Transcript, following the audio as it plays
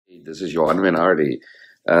This is Johan Venardi.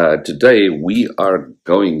 Today we are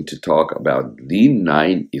going to talk about the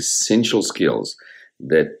 9 essential skills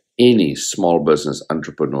that any small business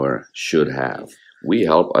entrepreneur should have. We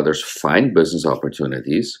help others find business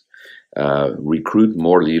opportunities, recruit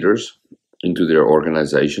more leaders into their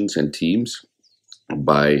organizations and teams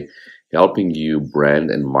by helping you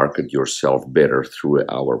brand and market yourself better through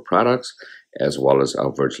our products, as well as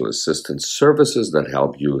our virtual assistant services that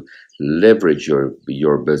help you leverage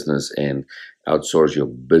your business and outsource your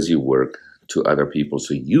busy work to other people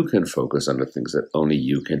so you can focus on the things that only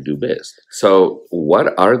you can do best. So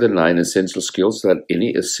what are the 9 essential skills that any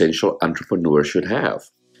essential entrepreneur should have?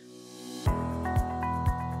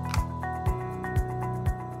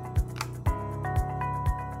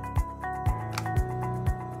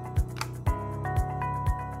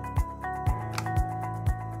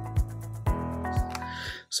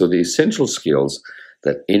 So the essential skills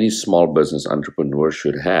that any small business entrepreneur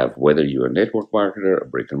should have, whether you're a network marketer, a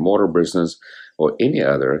brick and mortar business, or any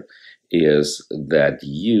other, is that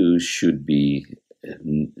you should be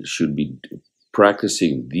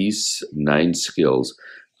practicing these 9 skills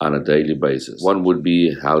on a daily basis. One would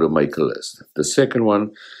be how to make a list. The second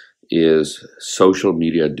one is social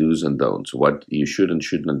media do's and don'ts, what you should and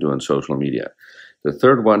shouldn't do on social media. The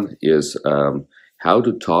third one is how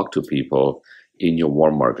to talk to people in your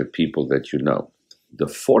warm market, people that you know. The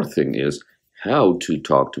fourth thing is how to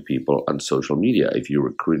talk to people on social media, if you're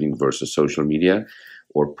recruiting versus social media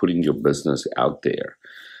or putting your business out there.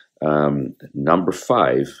 Number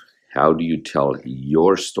 5, how do you tell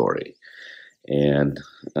your story? And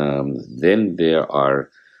then there are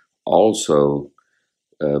also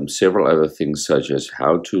several other things, such as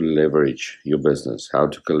how to leverage your business, how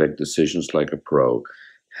to collect decisions like a pro,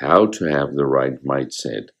 how to have the right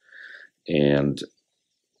mindset, and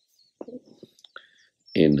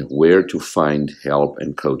in where to find help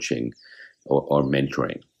and coaching or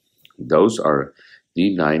mentoring. Those are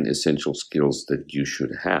the 9 essential skills that you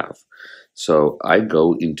should have. So I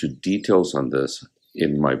go into details on this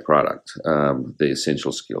in my product, the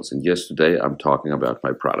essential skills. And yes, today I'm talking about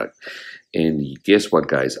my product. And guess what,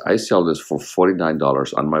 guys? I sell this for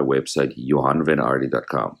 $49 on my website,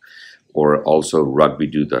 johanvenardi.com, or also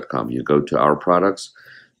rugbydude.com. You go to our products,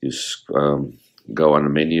 you go on the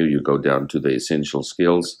menu, you go down to the essential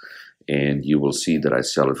skills, and you will see that I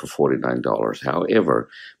sell it for $49. However,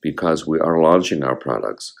 because we are launching our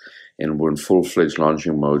products and we're in full-fledged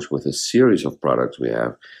launching modes with a series of products we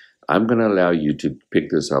have, I'm going to allow you to pick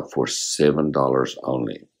this up for $7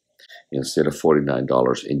 only instead of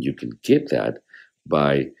 $49. And you can get that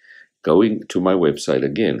by going to my website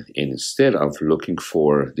again, and instead of looking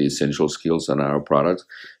for the essential skills on our products,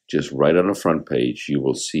 just right on the front page, you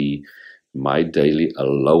will see my daily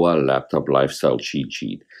Aloha laptop lifestyle cheat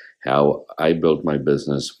sheet, how I built my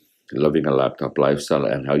business living a laptop lifestyle,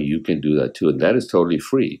 and how you can do that too. And that is totally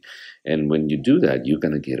free. And when you do that, you're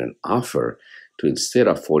going to get an offer to, instead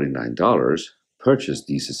of $49, purchase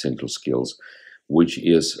these essential skills, which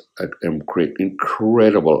is an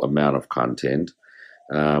incredible amount of content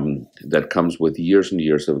that comes with years and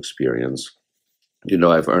years of experience. You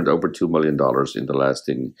know, I've earned over $2 million in the last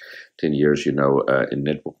 10 years, you know, in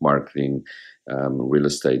network marketing, real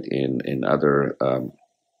estate, in other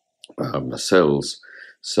sales.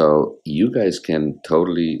 So you guys can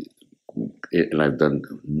totally, and I've done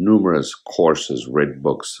numerous courses, read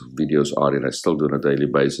books, videos, audio, I still do on a daily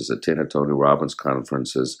basis, attended Tony Robbins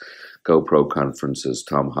conferences, GoPro conferences,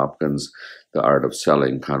 Tom Hopkins, The Art of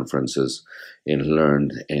Selling conferences, and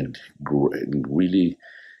learned and really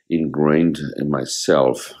ingrained in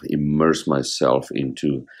myself, immerse myself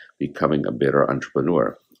into becoming a better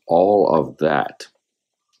entrepreneur. All of that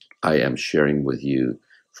I am sharing with you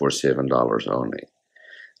for $7 only,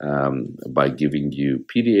 by giving you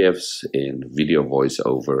PDFs and video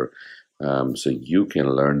voiceover, so you can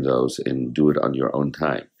learn those and do it on your own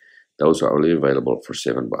time. Those are only available for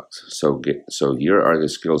 $7. So here are the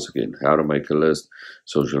skills again: how to make a list,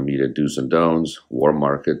 social media do's and don'ts, warm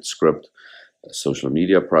market script, social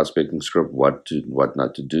media prospecting script, what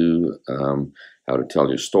not to do, how to tell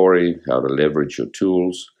your story, how to leverage your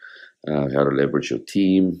tools, how to leverage your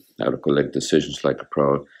team, how to collect decisions like a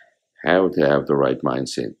pro, how to have the right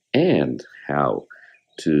mindset, and how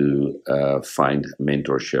to find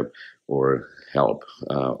mentorship or help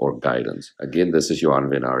or guidance. Again, this is Johan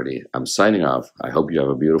Venardi. I'm signing off. I hope you have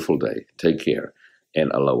a beautiful day. Take care,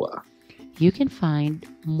 and aloha. You can find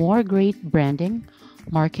more great branding,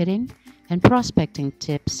 marketing, and prospecting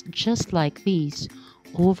tips just like these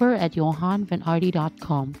over at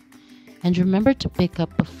johanvenardi.com. And remember to pick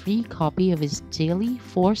up a free copy of his daily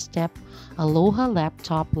 4-step Aloha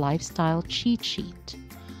laptop lifestyle cheat sheet.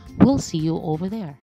 We'll see you over there.